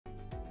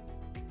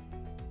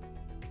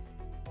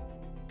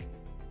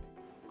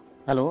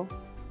Hello,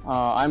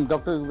 I'm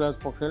Dr. Yuba Raj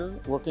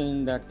Pokharel, working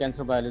in the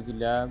Cancer Biology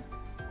Lab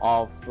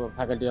of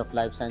Faculty of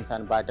Life Science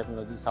and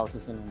Biotechnology, South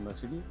Asian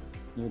University,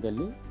 New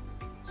Delhi.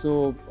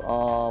 So,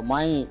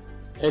 my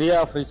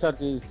area of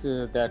research is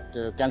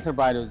that cancer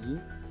biology,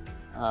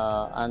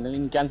 and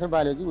in cancer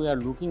biology, we are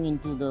looking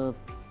into the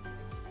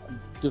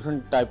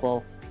different type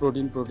of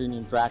protein-protein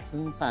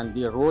interactions and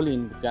their role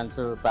in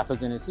cancer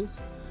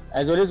pathogenesis.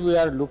 As well as we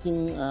are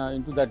looking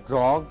into that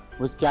drug,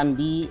 which can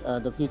be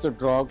the future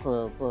drug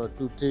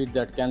to treat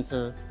that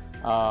cancer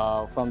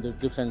from the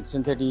different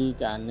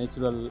synthetic and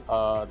natural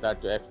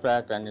that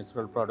extract and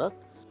natural product.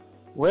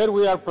 Where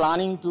we are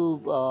planning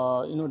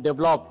to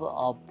develop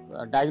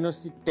a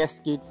diagnostic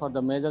test kit for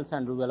the measles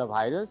and rubella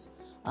virus,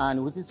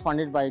 and which is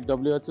funded by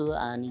WHO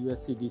and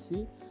US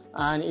CDC,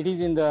 and it is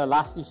in the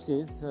last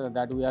stage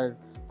that we are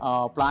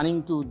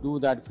planning to do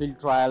that field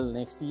trial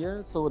next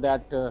year, so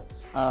that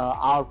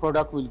our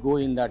product will go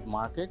in that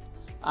market.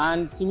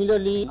 And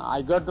similarly,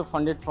 I got the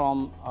funded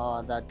from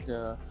that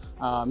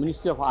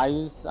Ministry of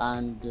Ayush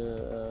and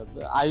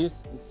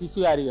Ayush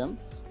CCRM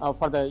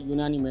for the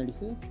Unani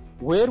medicines,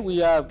 where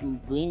we are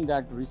doing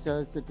that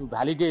research to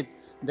validate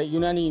the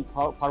Unani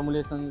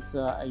formulations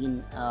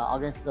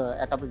against the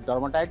atopic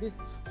dermatitis,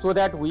 so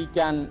that we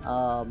can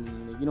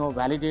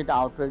validate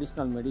our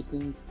traditional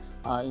medicines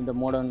in the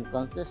modern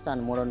context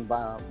and modern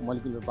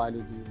molecular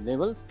biology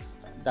levels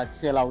that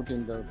sell out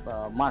in the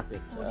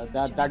market.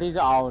 That is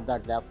our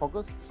lab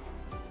focus.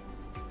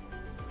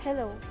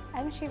 Hello,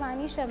 I'm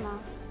Shivani Sharma,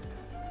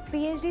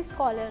 PhD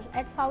scholar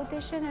at South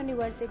Asian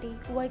University,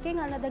 working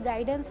under the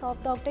guidance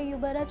of Dr.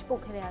 Yuba Raj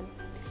Pokharel.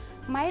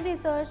 My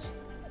research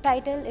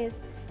title is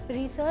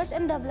Research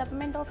and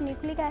Development of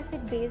Nucleic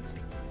Acid Based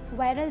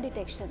Viral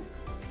Detection.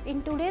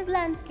 In today's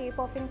landscape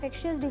of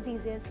infectious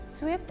diseases,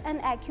 swift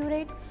and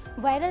accurate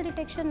viral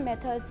detection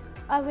methods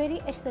are very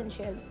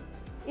essential.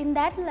 In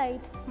that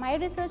light, my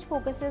research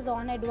focuses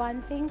on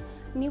advancing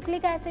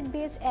nucleic acid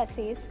based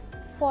assays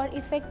for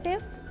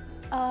effective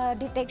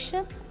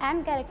detection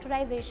and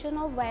characterization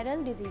of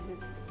viral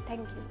diseases.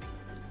 Thank you.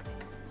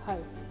 Hi,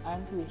 I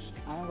am Piyush.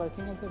 I am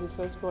working as a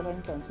research scholar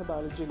in Cancer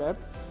Biology Lab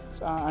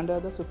under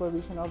the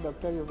supervision of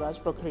Dr. Yuba Raj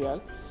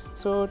Pokharel.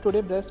 So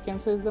today breast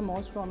cancer is the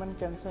most common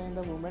cancer in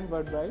the women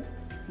worldwide.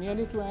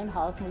 Nearly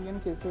 2.5 million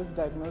cases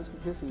diagnosed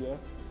this year.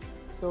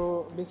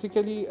 So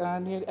basically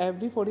near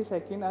every 40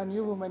 seconds a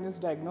new woman is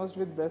diagnosed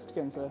with breast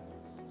cancer.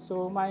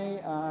 So my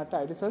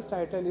research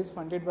title is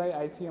funded by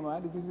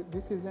ICMR.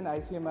 This is an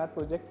ICMR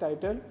project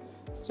title.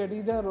 Study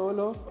the role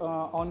of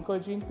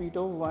oncogene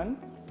PTO1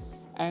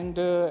 and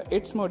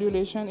its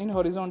modulation in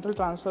horizontal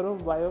transfer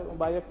of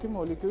bioactive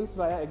molecules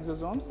via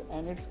exosomes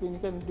and its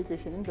clinical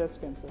implication in breast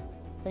cancer.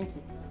 Thank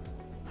you.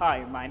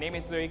 Hi, my name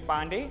is Loic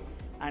Pandey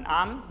and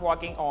I'm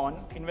working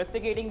on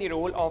investigating the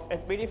role of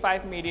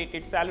SPD5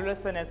 mediated cellular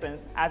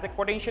senescence as a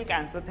potential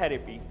cancer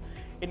therapy.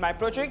 In my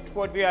project,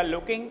 what we are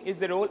looking is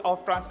the role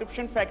of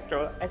transcription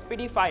factor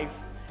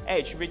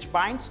SPD5H, which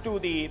binds to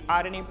the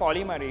RNA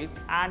polymerase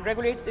and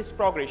regulates its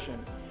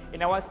progression.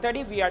 In our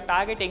study, we are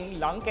targeting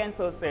lung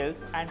cancer cells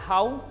and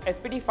how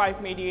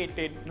SPD5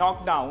 mediated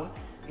knockdown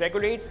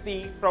regulates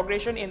the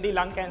progression in the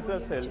lung cancer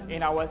cell.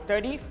 In our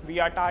study, we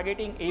are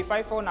targeting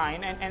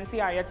A549 and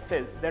NCIH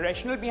cells. The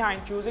rationale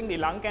behind choosing the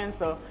lung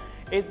cancer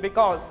is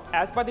because,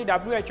 as per the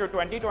WHO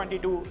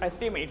 2022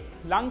 estimates,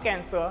 lung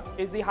cancer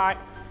is the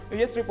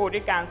highest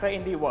reported cancer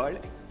in the world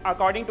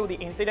according to the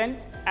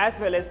incidence as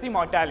well as the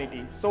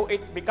mortality. So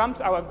it becomes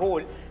our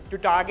goal to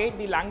target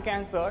the lung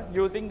cancer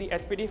using the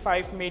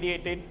SPD5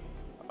 mediated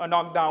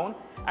knockdown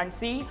and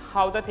see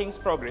how the things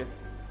progress.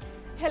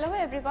 Hello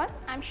everyone,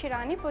 I'm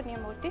Shirani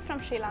Punyamurthy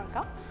from Sri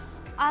Lanka.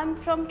 I'm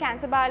from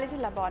Cancer Biology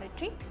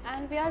Laboratory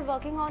and we are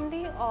working on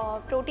the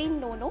protein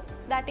NONO,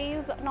 that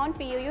is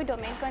non-POU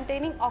domain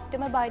containing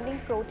octamer binding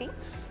protein,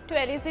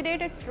 to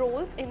elucidate its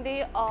roles in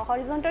the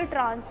horizontal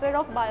transfer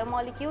of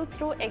biomolecules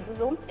through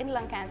exosomes in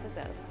lung cancer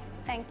cells.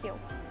 Thank you.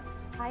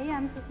 Hi,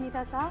 I'm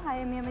Susmita Shah. I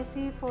am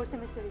MSc 4th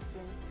semester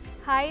student.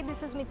 Hi,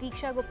 this is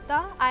Mitiksha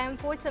Gupta. I am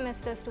 4th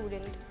semester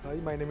student. Hi,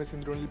 my name is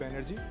Indranil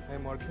Banerjee. I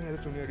am working as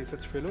a junior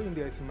research fellow in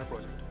the ICMR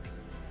project.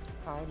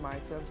 Hi,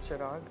 myself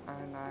Chirag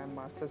and I am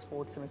master's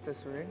 4th semester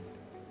student.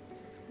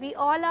 We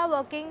all are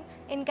working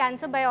in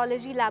Cancer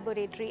Biology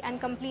Laboratory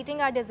and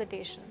completing our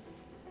dissertation.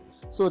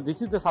 So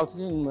this is the South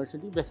Asian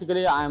University.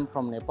 Basically, I am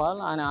from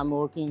Nepal and I am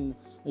working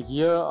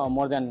here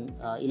more than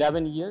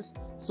 11 years.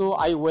 So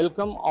I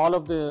welcome all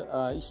of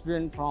the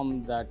students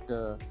from that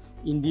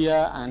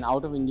India and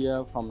out of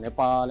India, from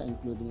Nepal,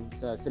 including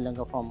Sri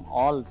Lanka, from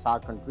all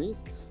SAARC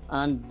countries.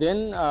 And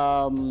then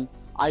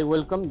I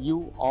welcome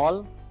you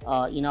all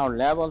in our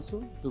lab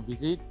also to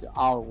visit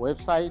our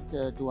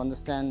website to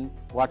understand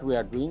what we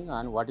are doing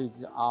and what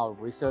is our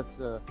research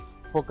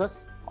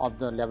focus of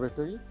the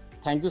laboratory.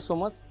 Thank you so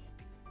much.